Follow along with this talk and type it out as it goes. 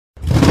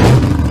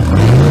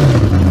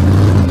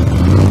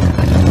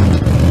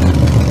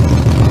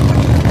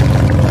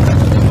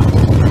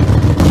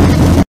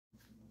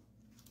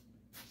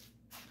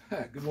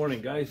morning,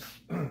 guys.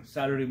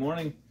 Saturday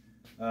morning.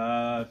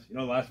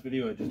 Last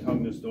video I just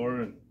hung this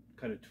door and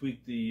kind of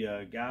tweaked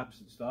the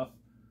gaps and stuff.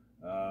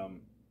 I'm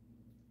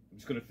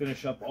just going to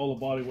finish up all the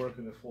body work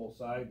on this whole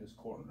side, this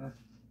corner.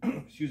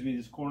 Excuse me,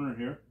 this corner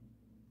here.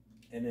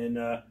 And then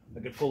I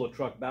could pull the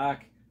truck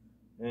back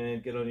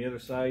and get on the other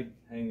side,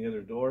 hang the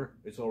other door.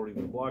 It's already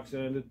been block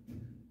sanded.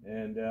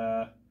 And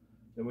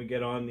then we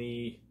get on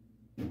the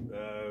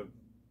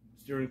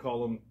steering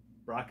column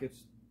brackets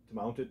to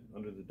mount it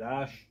under the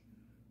dash,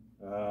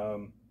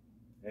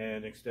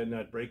 and extend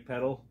that brake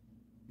pedal.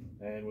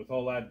 And with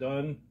all that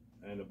done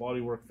and the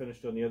body work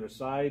finished on the other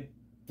side,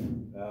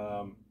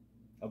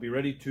 I'll be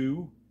ready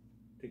to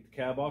take the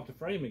cab off the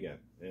frame again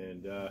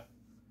and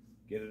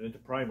get it into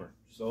primer.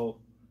 So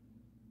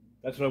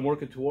that's what I'm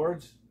working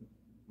towards.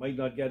 Might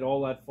not get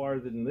all that far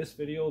in this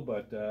video,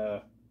 but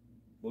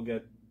we'll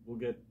get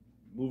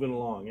moving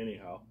along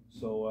anyhow.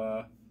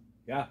 So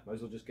yeah, might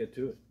as well just get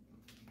to it.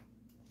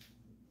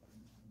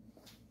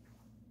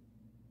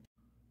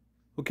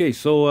 Okay,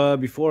 so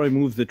before I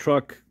move the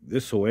truck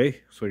this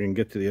way so I can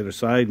get to the other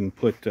side and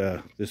put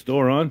this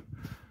door on,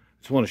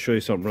 just want to show you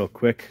something real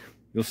quick.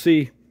 You'll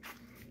see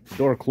the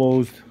door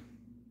closed.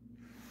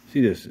 See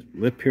this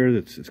lip here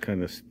it's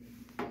kind of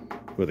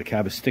where the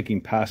cab is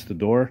sticking past the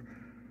door?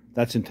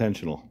 That's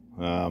intentional.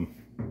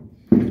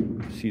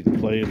 See the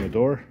play in the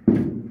door?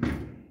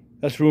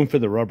 That's room for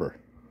the rubber.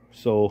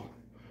 So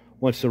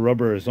once the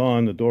rubber is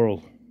on, the door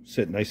will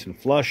sit nice and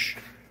flush.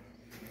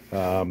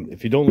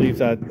 If you don't leave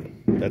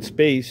that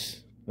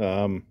space,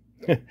 you'll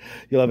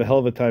have a hell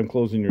of a time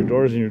closing your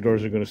doors, and your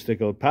doors are going to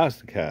stick out past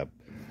the cab.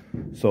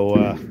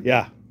 So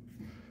yeah,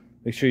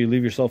 make sure you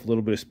leave yourself a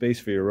little bit of space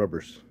for your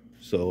rubbers.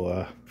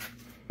 So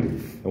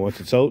and once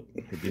it's out,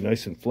 it'll be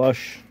nice and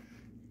flush.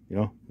 You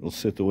know, it'll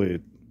sit the way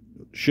it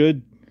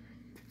should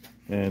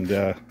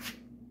and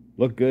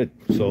look good.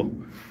 So,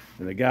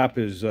 and the gap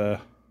is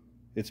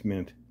it's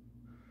mint.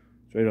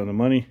 It's right on the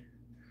money.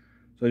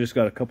 So I just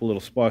got a couple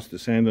little spots to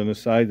sand on the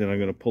side, then I'm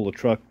going to pull the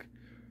truck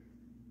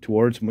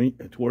towards me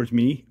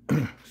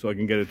so I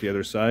can get it the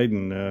other side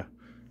and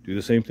do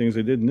the same things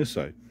I did in this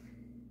side.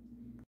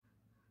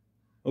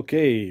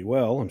 Okay,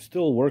 well, I'm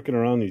still working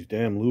around these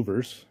damn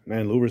louvers.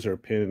 Man, louvers are a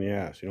pain in the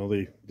ass. You know,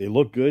 they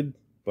look good,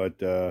 but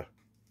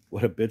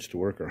what a bitch to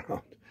work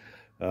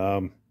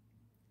around.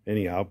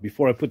 Anyhow,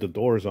 before I put the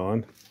doors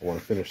on, I want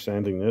to finish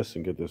sanding this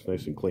and get this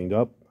nice and cleaned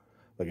up.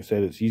 Like I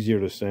said, it's easier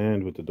to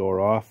sand with the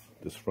door off,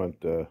 this front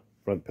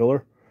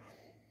pillar.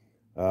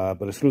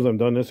 But as soon as I'm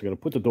done this, I'm going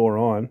to put the door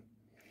on,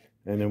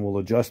 and then we'll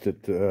adjust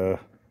it, you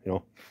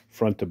know,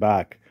 front to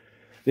back.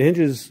 The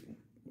hinges,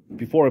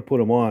 before I put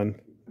them on,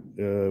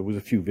 it was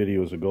a few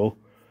videos ago,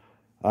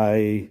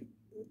 I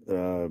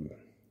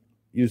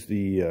used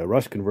the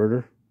rust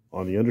converter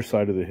on the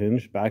underside of the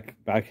hinge, back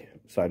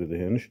side of the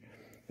hinge,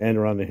 and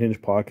around the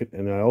hinge pocket,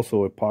 and I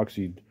also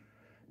epoxied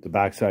the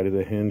back side of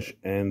the hinge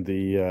and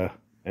the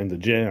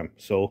jamb.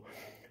 So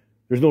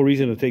there's no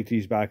reason to take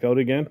these back out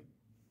again.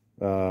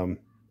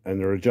 And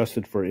they're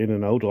adjusted for in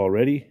and out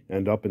already,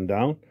 and up and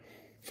down.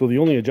 So the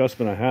only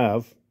adjustment I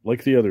have,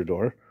 like the other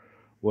door,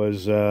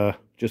 was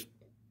just,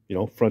 you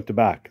know, front to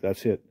back.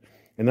 That's it.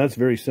 And that's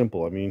very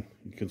simple. I mean,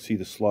 you can see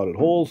the slotted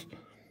holes.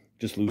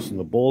 Just loosen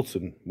the bolts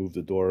and move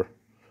the door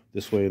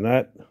this way and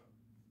that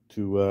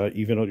to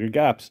even out your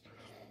gaps.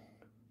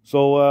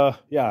 So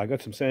yeah, I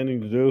got some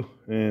sanding to do,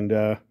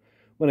 and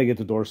when I get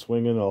the door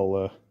swinging,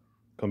 I'll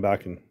come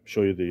back and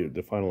show you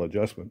the final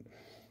adjustment.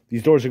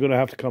 These doors are going to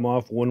have to come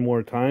off one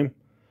more time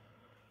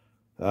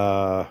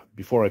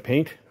before I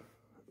paint.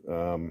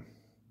 You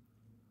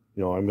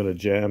know, I'm going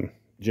to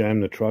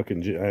jam the truck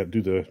and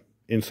do the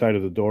inside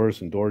of the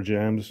doors and door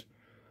jams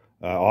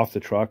off the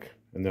truck,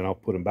 and then I'll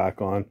put them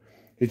back on.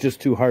 It's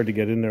just too hard to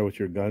get in there with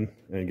your gun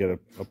and get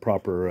a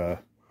proper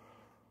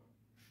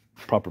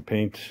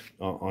paint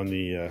on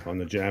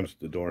the jams of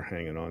the door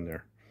hanging on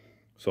there.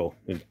 So,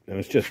 and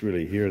it's just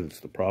really here that's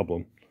the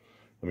problem.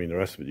 I mean, the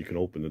rest of it, you can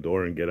open the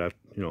door and get out,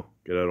 you know,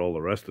 get out all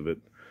the rest of it.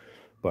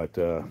 But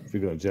if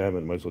you're going to jam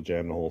it, might as well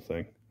jam the whole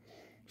thing.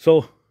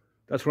 So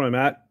that's where I'm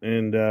at.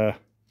 And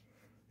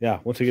yeah,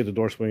 once I get the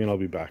door swinging, I'll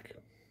be back.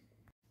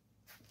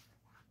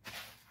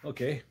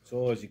 Okay,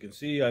 so as you can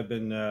see, I've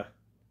been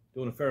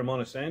doing a fair amount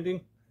of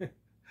sanding.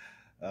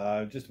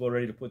 Just about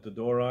ready to put the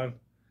door on.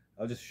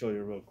 I'll just show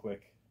you real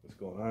quick what's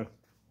going on.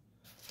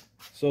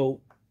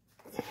 So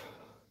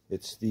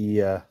it's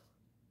the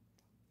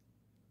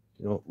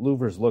you know,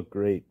 louvers look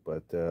great,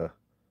 but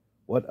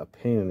what a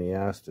pain in the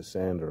ass to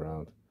sand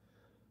around.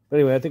 But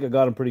anyway, I think I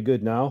got them pretty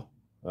good now.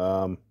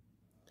 The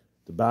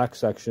back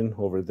section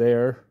over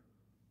there,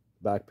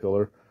 back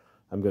pillar,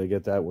 I'm going to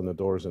get that when the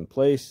door's in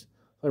place.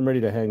 I'm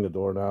ready to hang the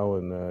door now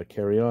and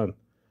carry on.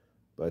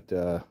 But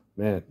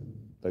man,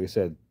 like I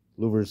said,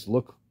 louvers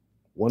look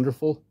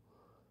wonderful,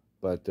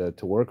 but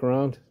to work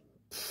around,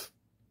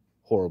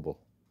 horrible.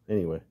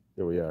 Anyway,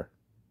 here we are.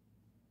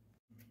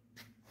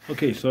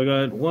 Okay, so I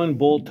got one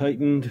bolt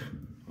tightened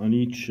on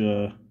each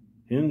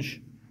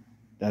hinge.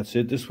 That's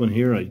it. This one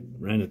here, I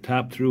ran a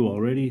tap through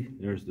already.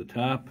 There's the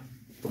tap.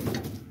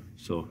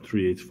 So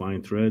 3/8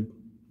 fine thread.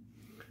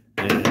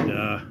 And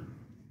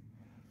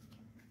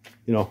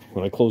you know,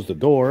 when I close the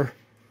door,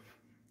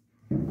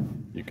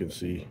 you can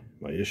see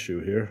my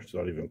issue here. It's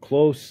not even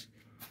close.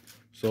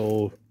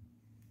 So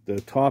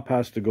the top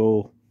has to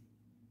go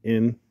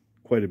in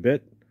quite a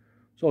bit.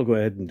 So I'll go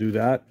ahead and do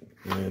that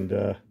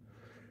and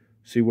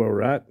see where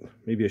we're at.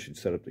 Maybe I should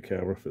set up the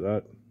camera for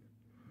that.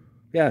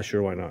 Yeah,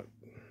 sure, why not?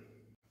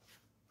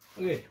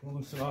 Okay, we'll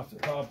loosen off the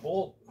top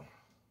bolt.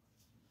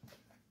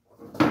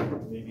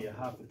 Maybe a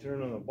half a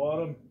turn on the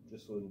bottom,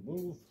 just so it'll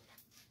move.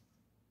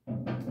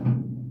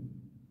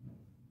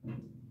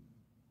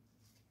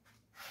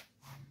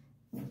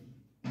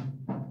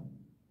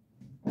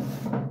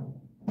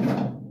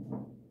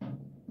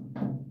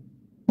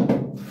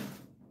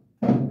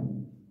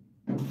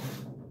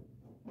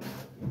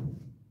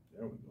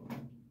 There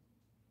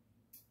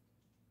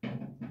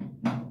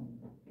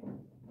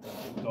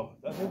we go.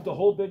 That moved the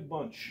whole big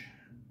bunch.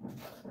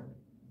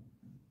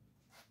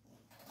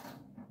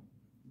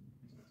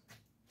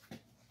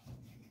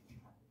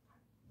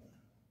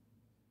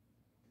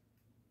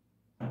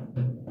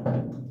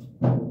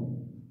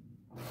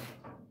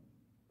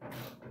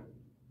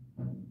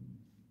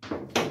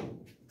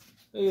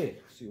 Hey,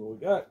 see what we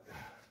got.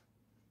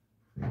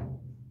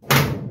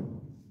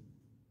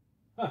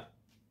 Huh.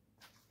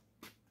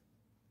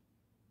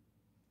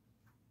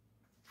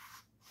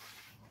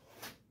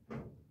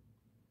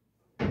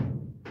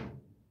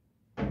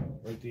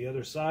 Like the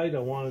other side, I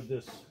wanted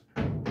this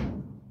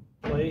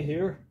play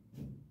here.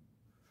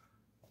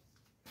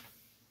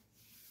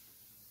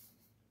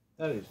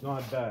 That is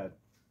not bad.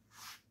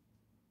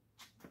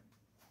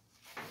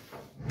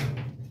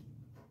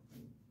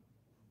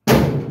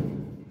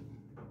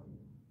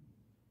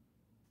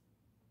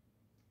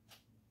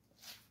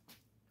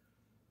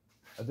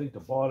 I think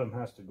the bottom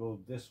has to go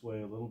this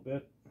way a little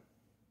bit,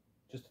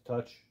 just a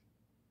touch.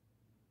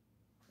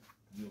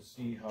 You'll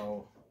see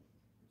how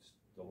it's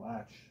the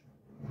latch.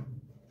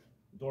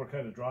 The door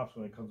kind of drops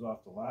when it comes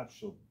off the latch,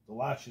 so the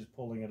latch is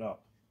pulling it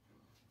up.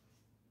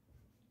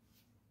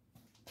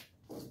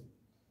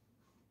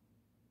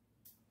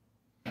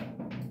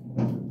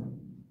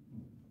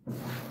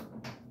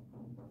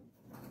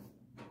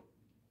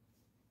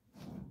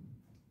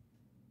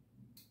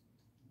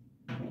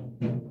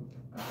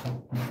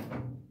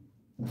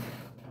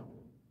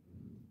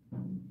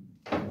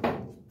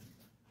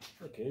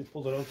 Okay,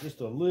 pulled it out just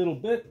a little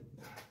bit.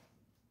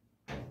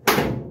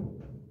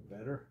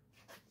 Better.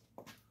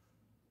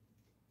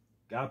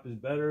 Gap is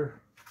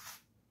better.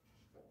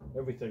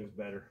 Everything's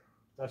better.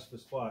 That's the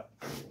spot.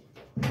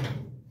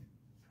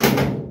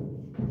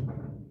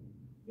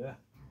 Yeah.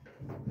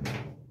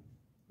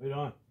 Right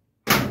on.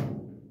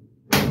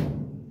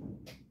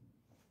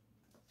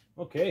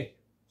 Okay,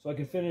 so I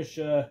can finish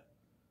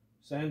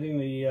sanding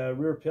the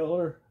rear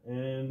pillar,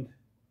 and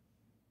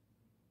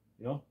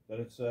you know, that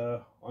it's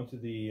onto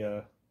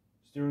the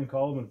steering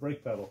column and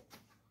brake pedal.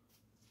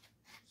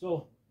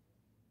 So,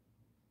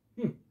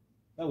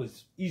 that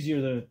was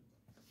easier than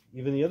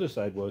even the other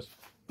side was.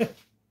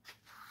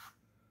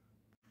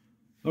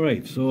 All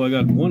right, so I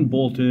got one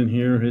bolt in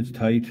here, it's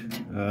tight.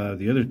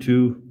 The other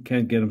two,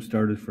 can't get them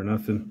started for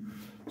nothing.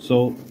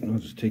 So I'll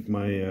just take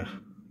my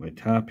my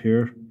tap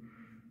here,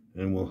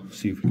 and we'll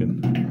see if we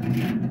can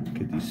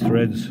get these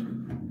threads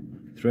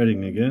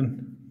threading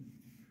again.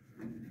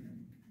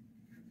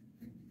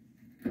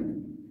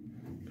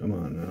 Come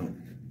on now.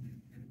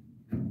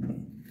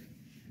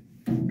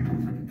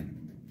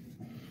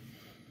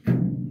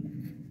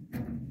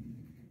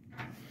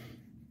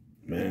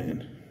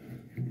 Man.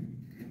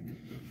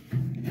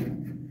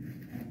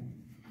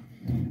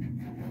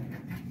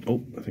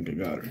 Oh, I think I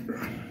got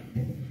her.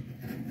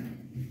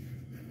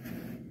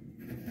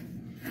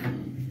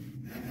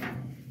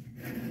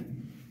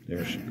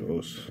 There she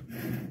goes.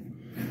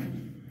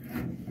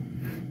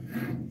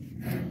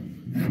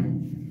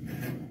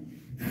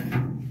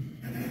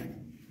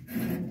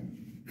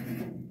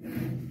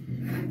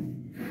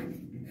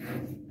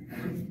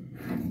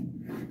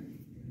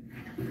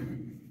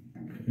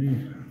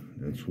 Okay,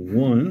 that's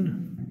one.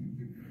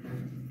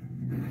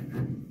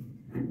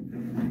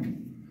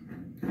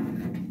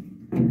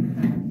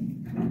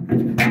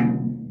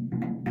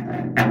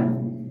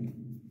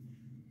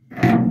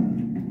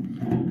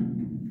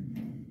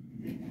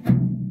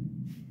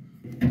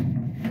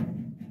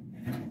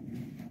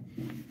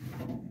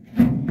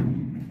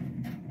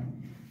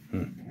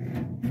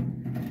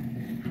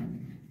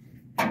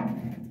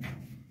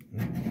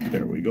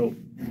 There we go.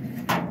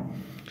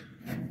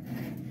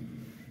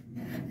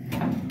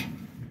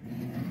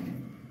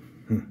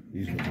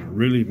 These ones are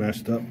really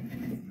messed up.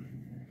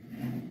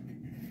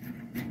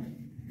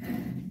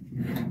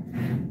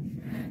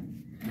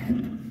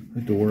 I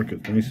have to work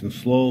it nice and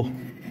slow.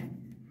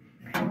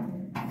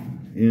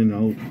 In,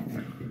 out,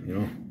 you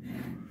know,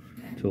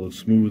 until it's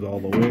smooth all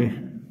the way.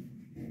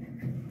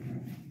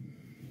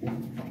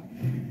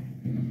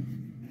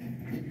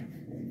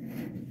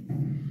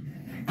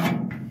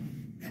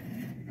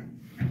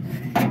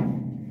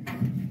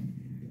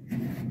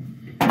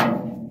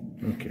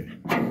 Okay.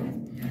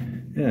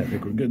 Yeah, I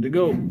think we're good to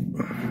go.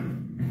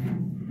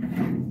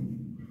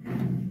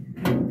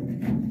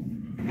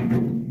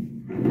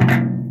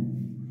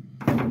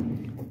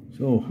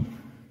 So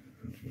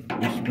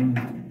this one,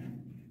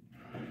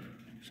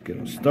 just get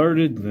them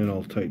started, and then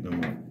I'll tighten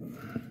them up.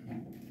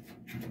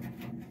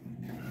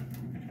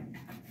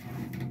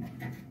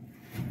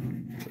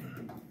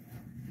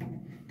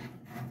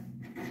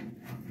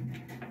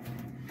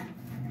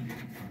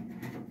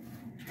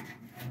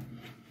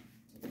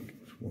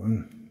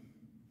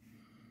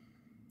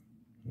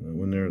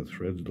 One there, the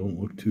threads don't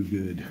look too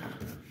good.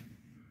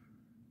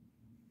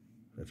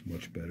 That's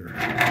much better.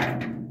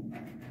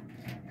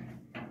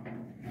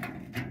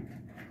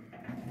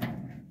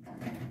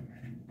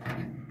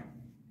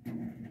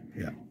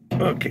 Yeah,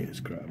 okay,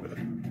 let's grab it.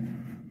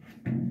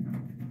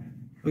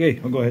 Okay,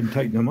 I'll go ahead and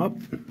tighten them up,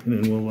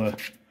 and then we'll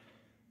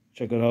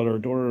check out how our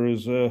door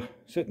is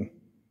sitting.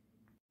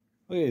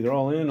 Okay, they're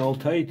all in, all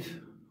tight,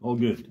 all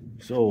good.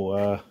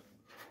 So,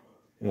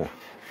 yeah.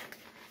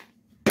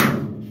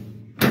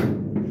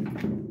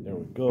 There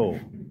we go.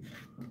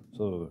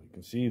 So you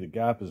can see the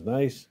gap is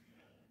nice,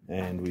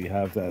 and we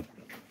have that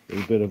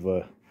little bit of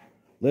a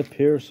lip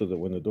here so that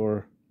when the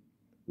door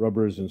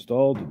rubber is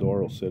installed, the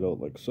door will sit out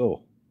like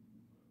so.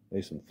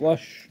 Nice and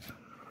flush.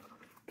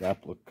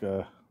 Gap looks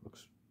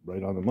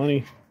right on the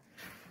money.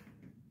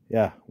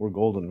 Yeah, we're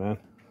golden, man.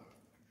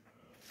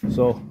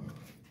 So,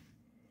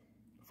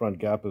 front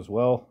gap as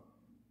well.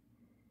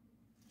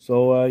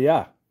 So,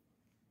 yeah.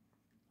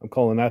 I'm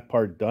calling that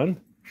part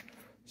done.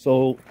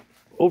 So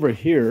over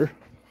here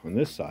on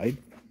this side,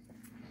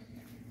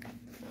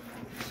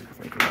 let's see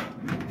if I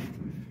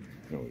can,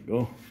 there we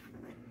go.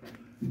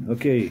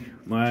 Okay,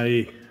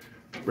 my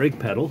brake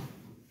pedal,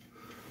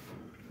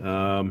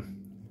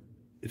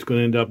 it's going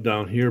to end up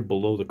down here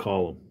below the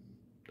column.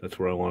 That's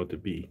where I want it to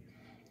be.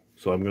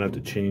 So I'm going to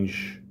have to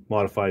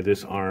modify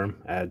this arm,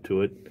 add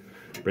to it,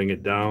 bring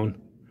it down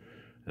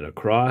and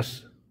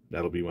across.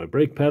 That'll be my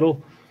brake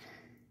pedal.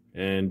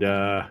 And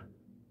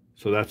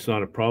so that's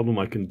not a problem.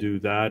 I can do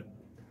that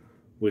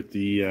with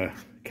the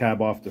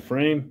cab off the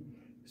frame.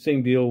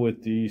 Same deal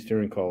with the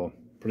steering column.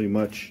 Pretty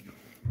much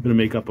I'm going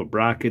to make up a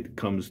bracket that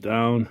comes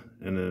down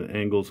and then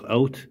angles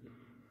out.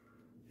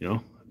 You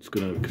know, it's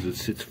going to, because it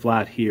sits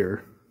flat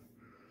here.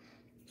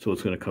 So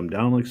it's going to come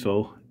down like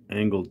so,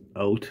 angled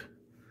out,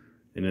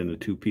 and then the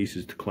two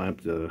pieces to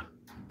clamp the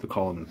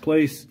column in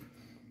place.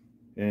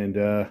 And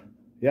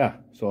yeah,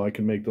 so I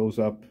can make those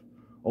up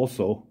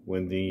also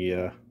when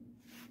the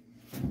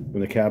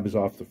cab is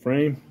off the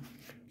frame.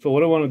 So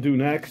what I want to do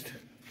next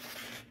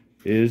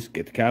is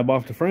get the cab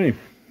off the frame.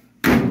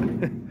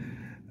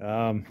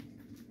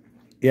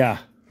 Yeah,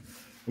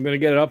 I'm going to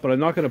get it up, but I'm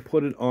not going to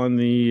put it on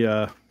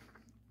the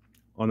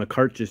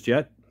cart just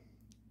yet,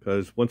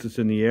 because once it's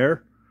in the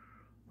air,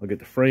 I'll get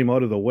the frame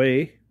out of the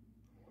way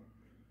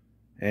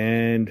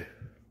and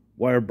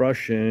wire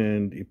brush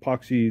and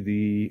epoxy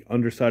the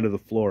underside of the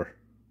floor,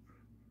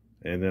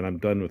 and then I'm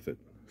done with it.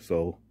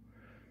 So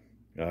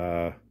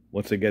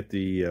once I get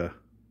the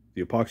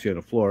epoxy on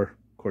the floor,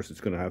 of course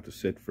it's going to have to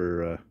sit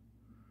for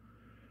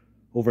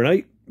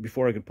overnight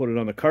before I can put it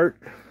on the cart,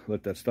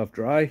 let that stuff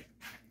dry.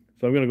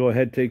 So I'm going to go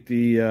ahead, take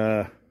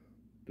the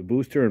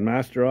booster and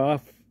master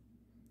off,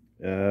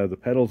 the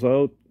pedals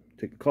out,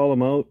 take the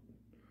column out,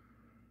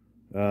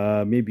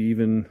 maybe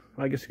even,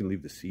 I guess you can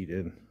leave the seat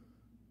in.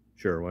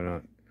 Sure, why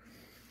not?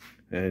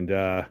 And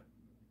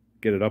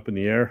get it up in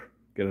the air,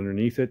 get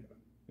underneath it,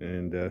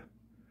 and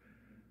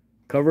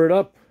cover it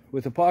up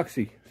with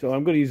epoxy. So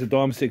I'm going to use the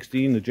DOM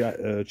 16,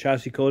 the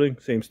chassis coating,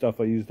 same stuff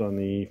I used on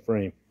the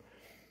frame.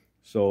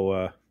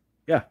 So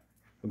yeah,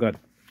 I've got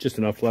just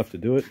enough left to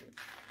do it,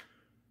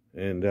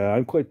 and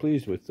I'm quite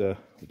pleased with the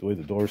way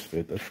the doors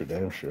fit. That's for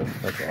damn sure.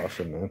 That's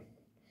awesome, man.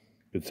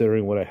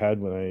 Considering what I had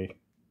when I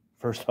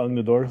first hung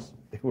the doors,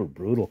 they were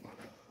brutal.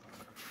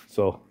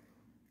 So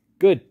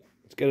good,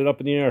 let's get it up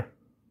in the air.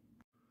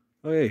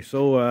 Okay,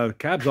 so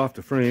cab's off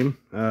the frame.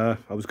 I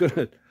was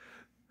gonna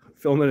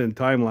film it in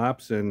time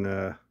lapse and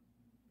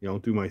you know,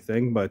 do my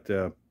thing, but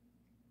it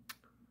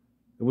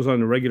was on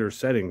the regular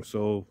setting,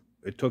 so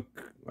it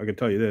took, I can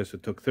tell you this,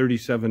 it took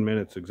 37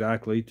 minutes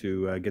exactly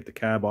to get the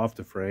cab off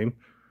the frame.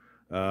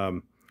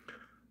 You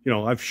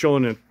know, I've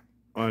shown it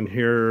on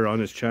here on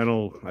this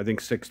channel, I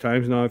think 6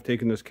 times now I've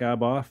taken this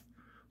cab off.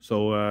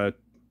 So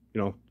you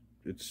know,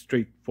 it's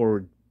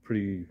straightforward,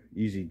 pretty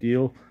easy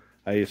deal.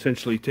 I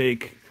essentially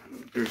take,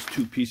 there's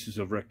 2 pieces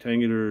of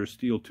rectangular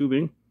steel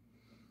tubing,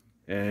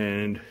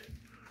 and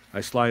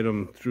I slide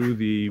them through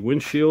the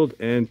windshield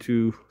and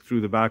through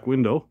the back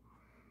window,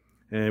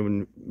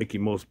 and Mickey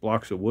Mouse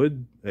blocks of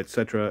wood,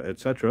 etc.,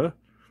 etc.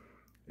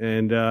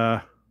 And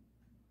then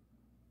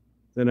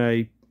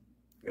I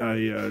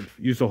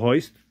use a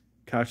hoist,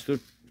 catch it,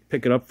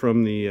 pick it up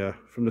from the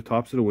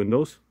tops of the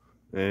windows,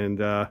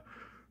 and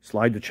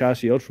slide the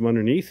chassis out from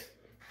underneath.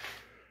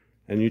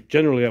 And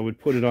generally I would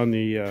put it on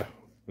the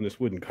on this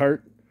wooden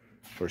cart,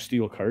 or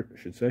steel cart I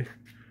should say,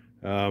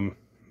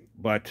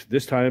 but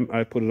this time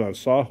I put it on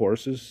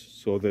sawhorses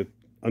so that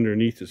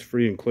underneath is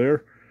free and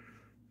clear,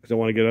 because I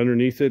want to get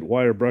underneath it,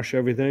 wire brush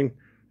everything,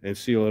 and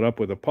seal it up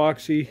with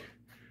epoxy,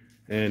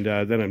 and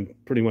then I'm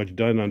pretty much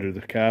done under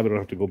the cab. I don't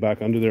have to go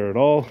back under there at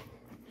all.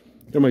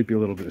 There might be a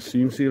little bit of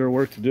seam sealer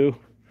work to do,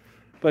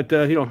 But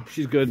you know,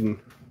 she's good and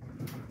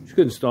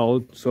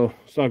solid, so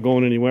it's not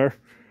going anywhere.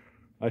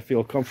 I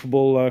feel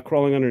comfortable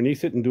crawling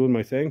underneath it and doing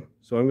my thing,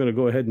 so I'm going to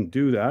go ahead and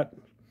do that.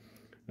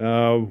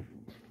 Then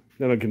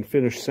I can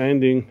finish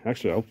sanding.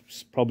 Actually, I'll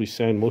probably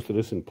sand most of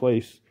this in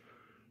place.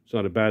 It's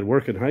not a bad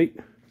working height.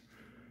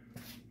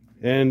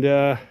 And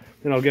then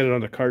I'll get it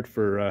on the cart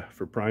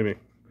for priming.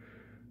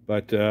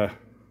 But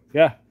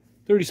yeah,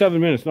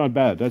 37 minutes, not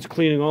bad. That's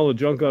cleaning all the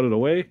junk out of the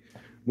way,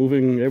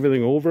 moving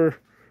everything over,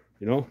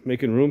 you know,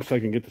 making room so I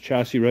can get the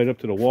chassis right up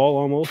to the wall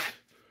almost,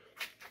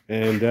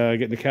 and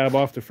getting the cab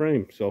off the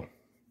frame. So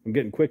I'm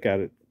getting quick at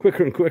it,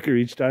 quicker and quicker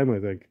each time, I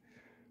think.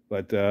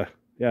 But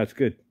yeah, it's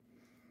good.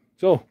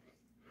 So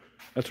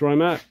that's where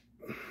I'm at.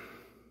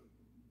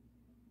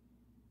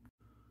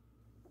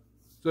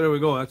 So there we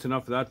go. That's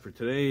enough of that for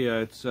today.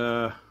 It's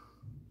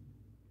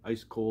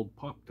ice cold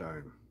pop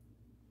time.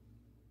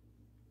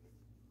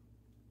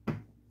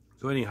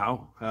 So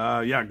anyhow,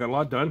 yeah, got a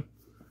lot done.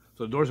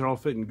 So the doors are all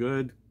fitting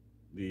good.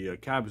 The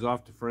cab is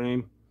off the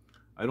frame.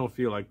 I don't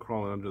feel like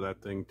crawling under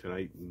that thing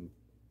tonight and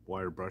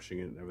wire brushing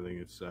it and everything.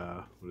 It's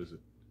what is it,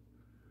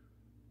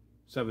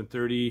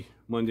 7:30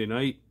 Monday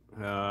night.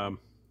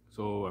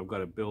 So I've got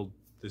to build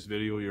this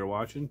video you're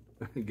watching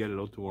and get it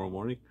out tomorrow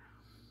morning.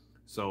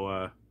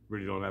 So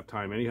really don't have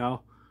time anyhow.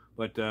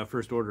 But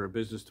first order of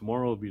business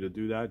tomorrow will be to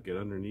do that, get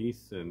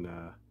underneath and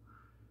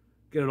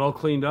get it all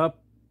cleaned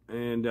up,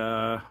 and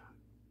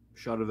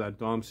shot of that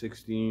Dom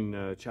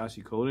 16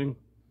 chassis coating,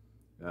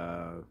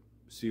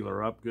 seal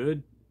her up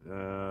good,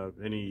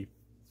 any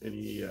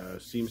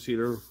seam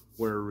sealer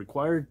where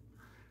required,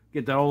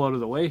 get that all out of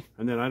the way,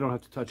 and then I don't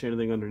have to touch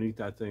anything underneath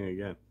that thing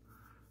again.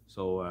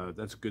 So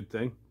that's a good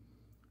thing.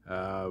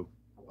 I'll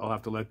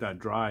have to let that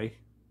dry,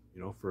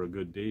 you know, for a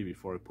good day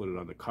before I put it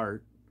on the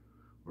cart,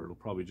 or it'll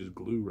probably just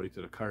glue right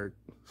to the cart.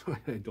 So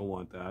I don't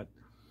want that.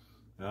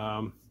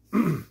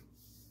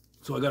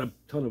 So I got a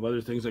ton of other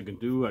things I can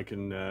do. I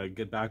can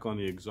get back on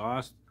the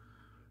exhaust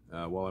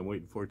while I'm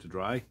waiting for it to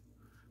dry.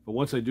 But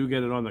once I do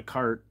get it on the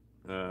cart,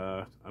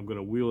 I'm going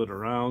to wheel it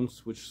around,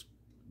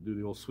 do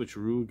the old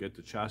switcheroo, get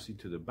the chassis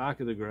to the back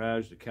of the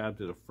garage, the cab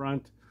to the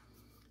front,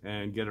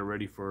 and get it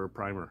ready for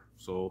primer.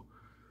 So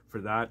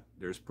for that,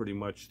 there's pretty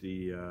much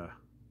the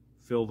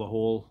fill the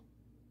hole,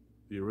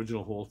 the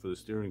original hole for the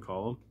steering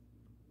column,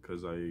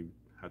 because I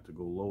had to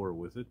go lower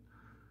with it.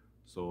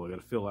 So I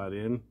got to fill that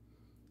in.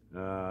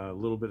 A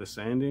little bit of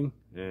sanding,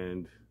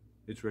 and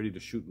it's ready to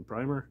shoot in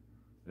primer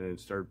and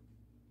start,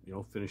 you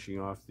know, finishing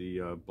off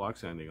the block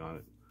sanding on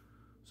it.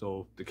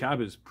 So the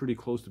cab is pretty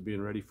close to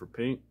being ready for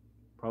paint.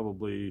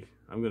 Probably,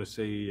 I'm going to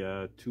say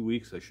 2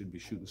 weeks I should be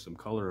shooting some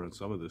color on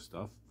some of this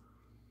stuff.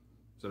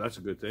 So that's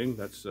a good thing.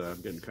 That's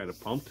I'm getting kind of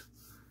pumped.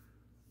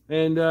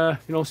 And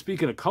you know,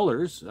 speaking of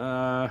colors,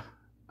 I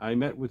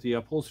met with the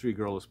upholstery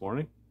girl this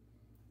morning.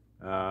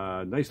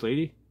 Nice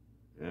lady.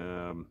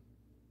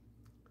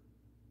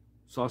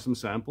 Saw some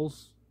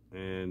samples,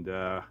 and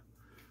the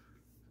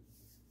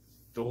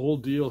whole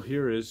deal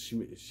here is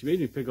she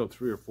made me pick out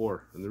 3 or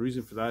 4, and the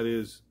reason for that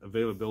is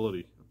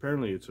availability.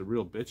 Apparently it's a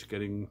real bitch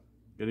getting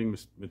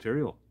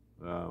material.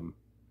 A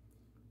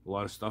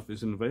lot of stuff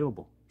isn't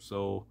available,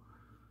 so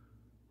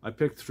I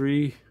picked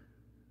 3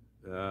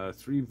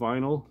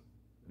 vinyl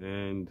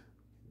and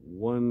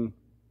 1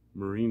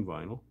 marine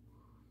vinyl.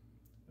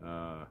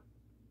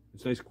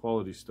 It's nice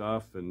quality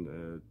stuff,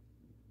 and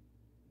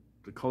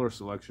the color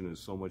selection is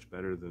so much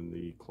better than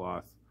the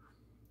cloth.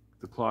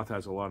 The cloth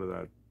has a lot of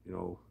that, you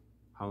know,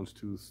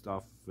 houndstooth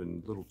stuff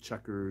and little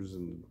checkers,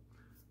 and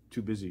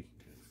too busy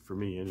for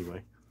me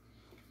anyway.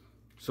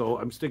 So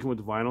I'm sticking with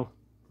the vinyl,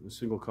 the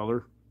single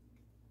color,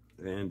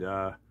 and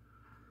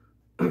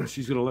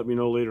she's gonna let me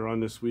know later on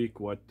this week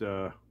what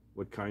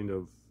kind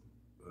of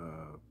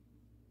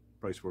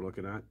price we're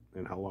looking at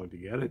and how long to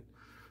get it.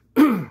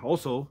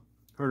 Also,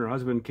 her and her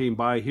husband came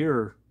by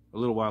here a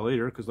little while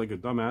later, because like a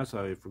dumbass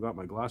I forgot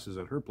my glasses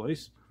at her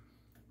place,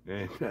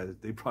 and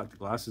they brought the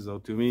glasses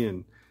out to me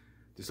and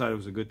decided it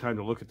was a good time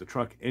to look at the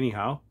truck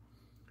anyhow.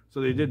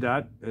 So they did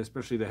that,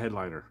 especially the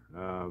headliner.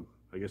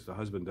 I guess the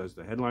husband does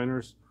the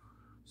headliners,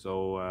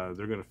 so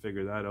they're going to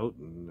figure that out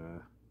and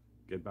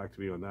get back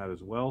to me on that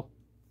as well.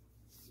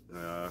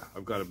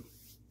 I've got to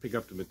pick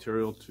up the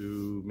material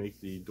to make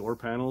the door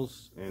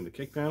panels and the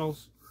kick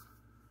panels,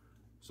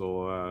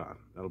 so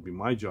that'll be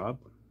my job.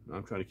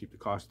 I'm trying to keep the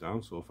cost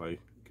down, so if I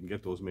can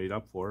get those made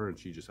up for her and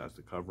she just has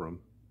to cover them,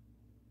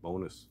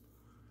 bonus.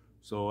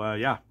 So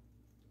yeah,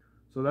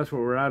 so that's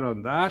where we're at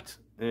on that.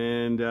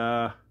 And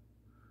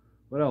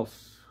what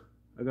else?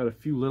 I got a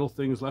few little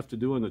things left to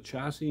do on the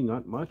chassis,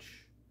 not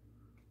much.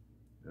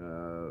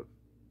 A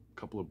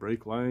couple of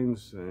brake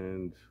lines,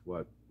 and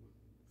what,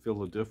 fill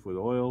the diff with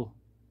oil,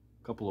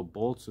 a couple of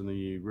bolts in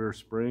the rear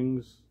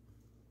springs,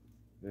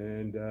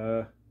 and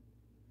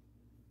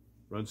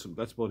run some,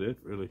 that's about it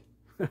really.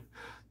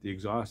 The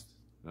exhaust,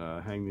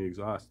 hang the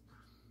exhaust.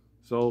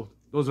 So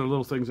those are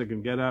little things I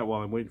can get at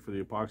while I'm waiting for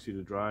the epoxy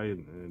to dry,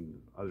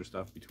 and other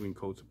stuff between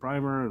coats of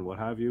primer and what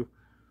have you.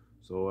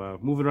 So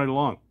moving right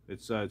along.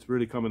 It's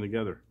really coming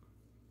together.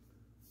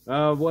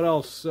 What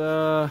else?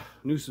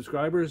 New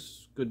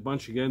subscribers, good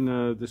bunch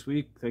again this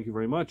week. Thank you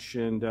very much.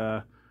 And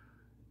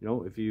you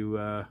know, if you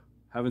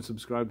haven't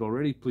subscribed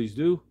already, please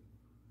do.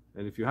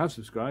 And if you have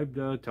subscribed,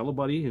 tell a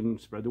buddy and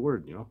spread the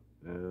word. You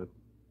know,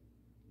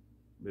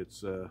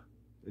 it's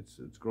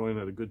growing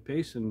at a good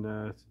pace, and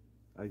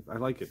I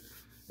like it.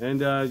 And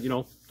you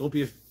know, don't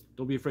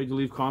be afraid to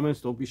leave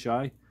comments. Don't be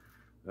shy.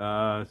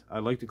 I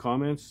like the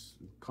comments.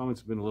 Comments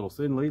have been a little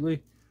thin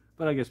lately,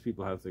 but I guess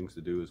people have things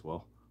to do as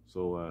well.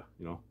 So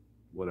you know,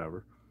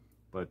 whatever.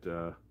 But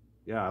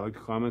yeah, I like the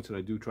comments, and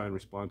I do try and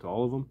respond to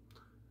all of them.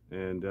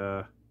 And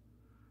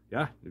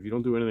yeah, if you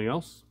don't do anything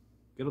else,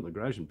 get out in the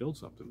garage and build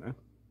something, man.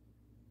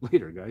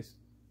 Later, guys.